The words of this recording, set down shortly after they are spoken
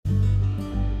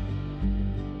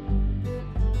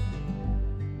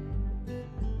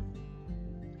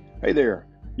Hey there,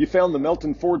 you found the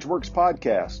Melton Forge Works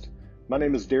podcast. My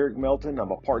name is Derek Melton. I'm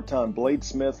a part-time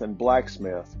bladesmith and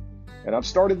blacksmith, and I've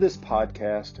started this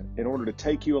podcast in order to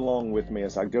take you along with me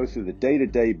as I go through the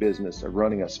day-to-day business of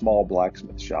running a small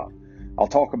blacksmith shop. I'll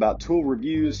talk about tool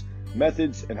reviews,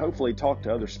 methods, and hopefully talk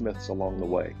to other smiths along the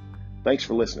way. Thanks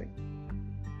for listening.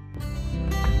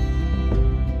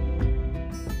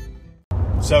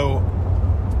 So,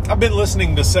 I've been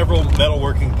listening to several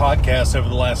metalworking podcasts over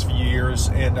the last few years,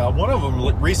 and one of them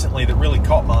recently that really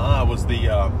caught my eye was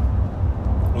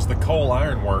the Cole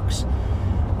Ironworks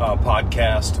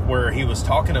podcast, where he was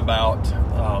talking about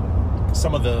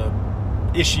some of the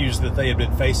issues that they had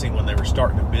been facing when they were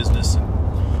starting a business,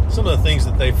 and some of the things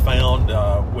that they found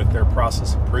with their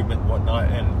process improvement and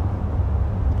whatnot. And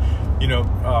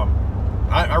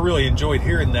I really enjoyed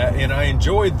hearing that, and I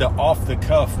enjoyed the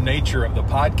off-the-cuff nature of the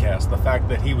podcast, the fact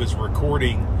that he was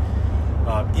recording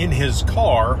in his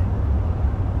car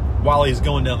while he's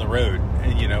going down the road,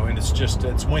 and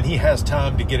it's when he has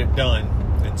time to get it done.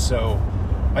 And so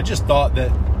I just thought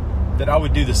that I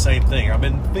would do the same thing. I've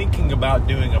been thinking about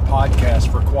doing a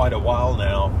podcast for quite a while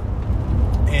now,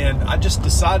 and I just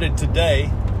decided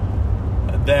today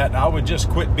that I would just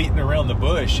quit beating around the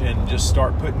bush and just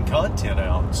start putting content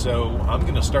out. So I'm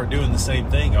going to start doing the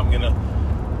same thing. I'm going to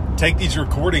take these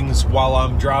recordings while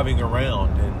I'm driving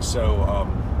around. And so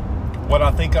what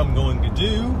I think I'm going to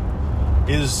do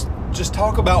is just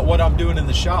talk about what I'm doing in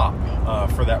the shop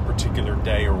for that particular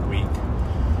day or week.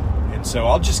 And so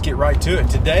I'll just get right to it.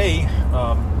 Today,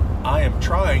 I am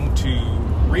trying to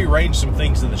rearrange some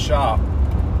things in the shop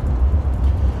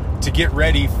to get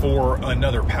ready for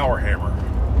another power hammer.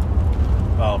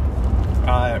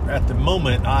 At the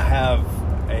moment, I have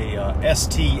a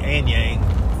ST Anyang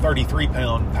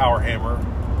 33-pound power hammer.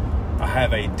 I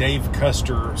have a Dave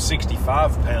Custer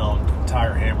 65-pound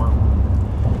tire hammer.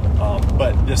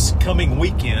 But this coming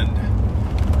weekend,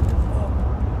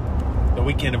 the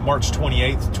weekend of March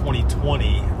 28th,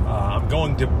 2020, I'm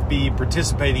going to be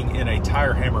participating in a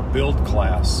tire hammer build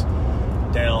class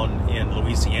down in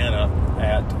Louisiana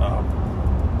at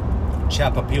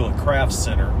Chapapila Crafts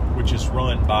Center, which is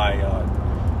run by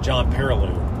John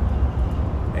Perilou.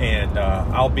 And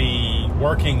I'll be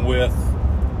working with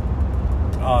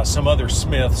some other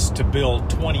smiths to build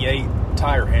 28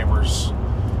 tire hammers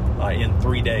in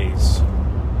 3 days.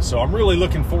 So I'm really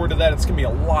looking forward to that. It's going to be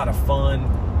a lot of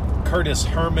fun. Curtis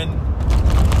Herman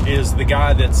is the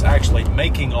guy that's actually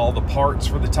making all the parts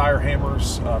for the tire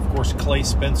hammers. Of course, Clay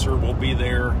Spencer will be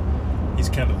there. He's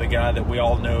kind of the guy that we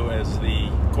all know as the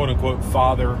quote-unquote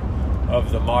father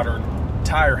of the modern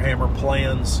tire hammer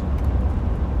plans.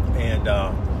 And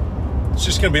it's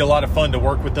just going to be a lot of fun to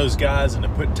work with those guys and to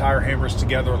put tire hammers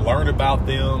together, learn about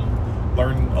them,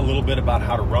 learn a little bit about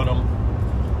how to run them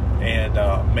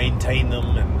and maintain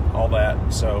them and all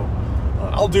that. So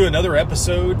I'll do another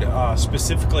episode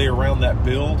specifically around that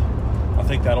build. I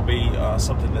think that'll be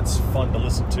something that's fun to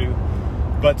listen to.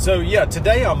 But so, yeah,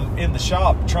 today I'm in the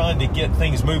shop trying to get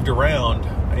things moved around,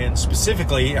 and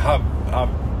specifically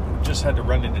I've just had to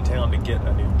run into town to get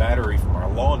a new battery for my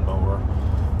lawnmower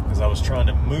because I was trying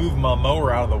to move my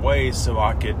mower out of the way so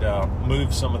I could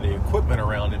move some of the equipment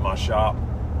around in my shop,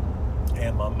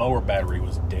 and my mower battery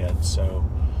was dead. So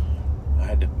I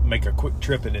had to make a quick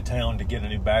trip into town to get a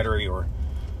new battery or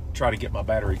try to get my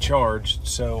battery charged.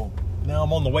 So now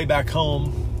I'm on the way back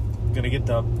home. I'm going to get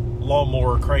the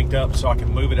lawnmower cranked up so I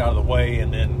can move it out of the way,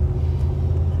 and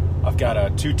then I've got a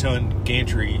 2-ton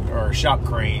gantry or shop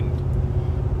crane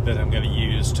that I'm going to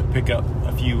use to pick up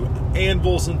a few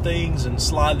anvils and things and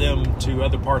slide them to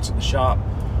other parts of the shop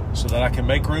so that I can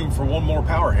make room for one more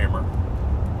power hammer.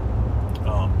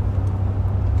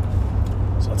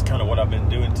 So that's kind of what I've been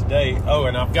doing today. Oh,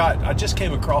 and I just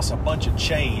came across a bunch of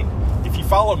chain. If you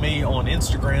follow me on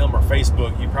Instagram or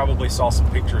Facebook, you probably saw some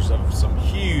pictures of some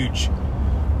huge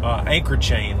anchor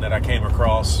chain that I came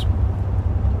across,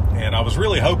 and I was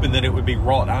really hoping that it would be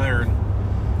wrought iron,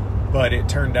 but it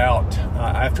turned out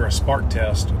after a spark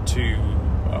test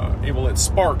it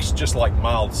sparks just like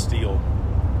mild steel.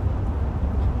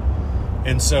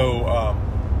 And so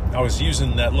I was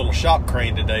using that little shop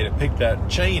crane today to pick that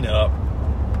chain up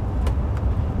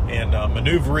and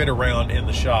maneuver it around in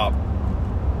the shop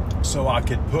so I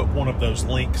could put one of those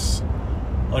links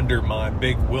under my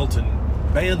big Wilton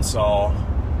bandsaw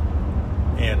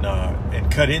and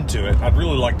cut into it. I'd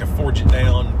really like to forge it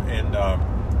down and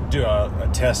do a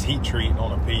test heat treat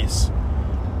on a piece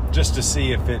just to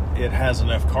see if it has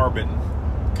enough carbon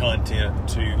content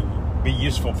to be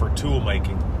useful for tool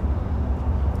making.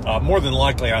 More than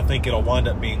likely, I think it'll wind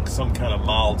up being some kind of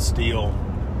mild steel.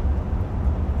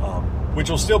 which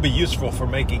will still be useful for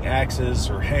making axes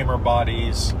or hammer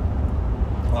bodies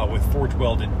with forge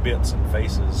welded bits and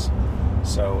faces.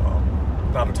 So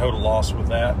not a total loss with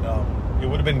that. It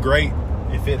would have been great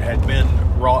if it had been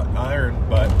wrought iron,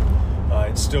 but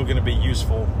it's still going to be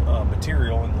useful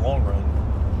material in the long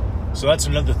run. So that's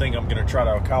another thing I'm going to try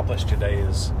to accomplish today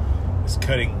is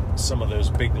cutting some of those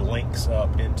big links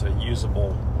up into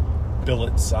usable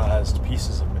billet-sized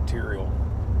pieces of material.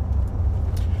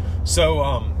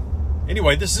 So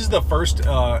anyway, this is the first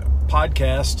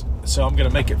podcast, so I'm going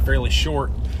to make it fairly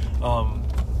short.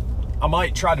 I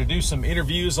might try to do some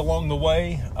interviews along the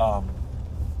way.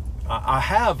 I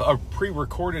have a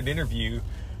pre-recorded interview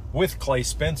with Clay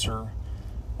Spencer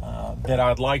that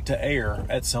I'd like to air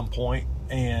at some point,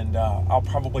 and I'll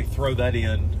probably throw that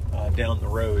in down the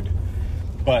road.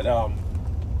 But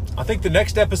I think the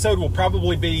next episode will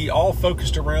probably be all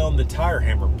focused around the tire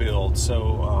hammer build.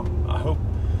 So I hope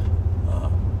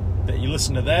that you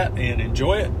listen to that and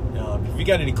enjoy it. If you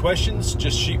got any questions,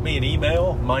 just shoot me an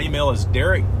email. My email is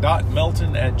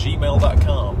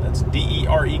derek.melton@gmail.com. That's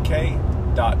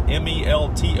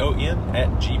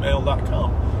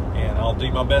derek.melton@gmail.com. And I'll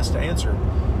do my best to answer.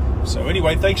 So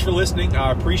anyway, thanks for listening.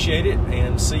 I appreciate it,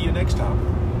 and see you next time.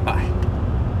 Bye.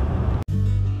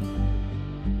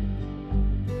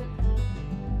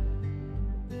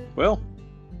 Well,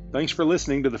 thanks for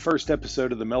listening to the first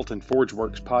episode of the Melton Forge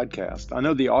Works podcast. I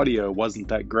know the audio wasn't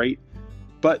that great,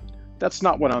 but that's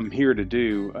not what I'm here to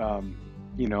do.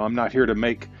 I'm not here to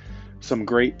make some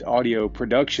great audio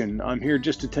production. I'm here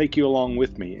just to take you along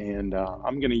with me, and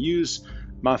I'm going to use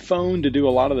my phone to do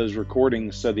a lot of those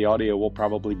recordings, so the audio will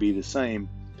probably be the same,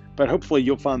 but hopefully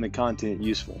you'll find the content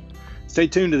useful. Stay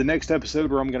tuned to the next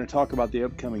episode where I'm going to talk about the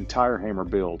upcoming tire hammer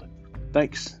build.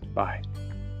 Thanks. Bye.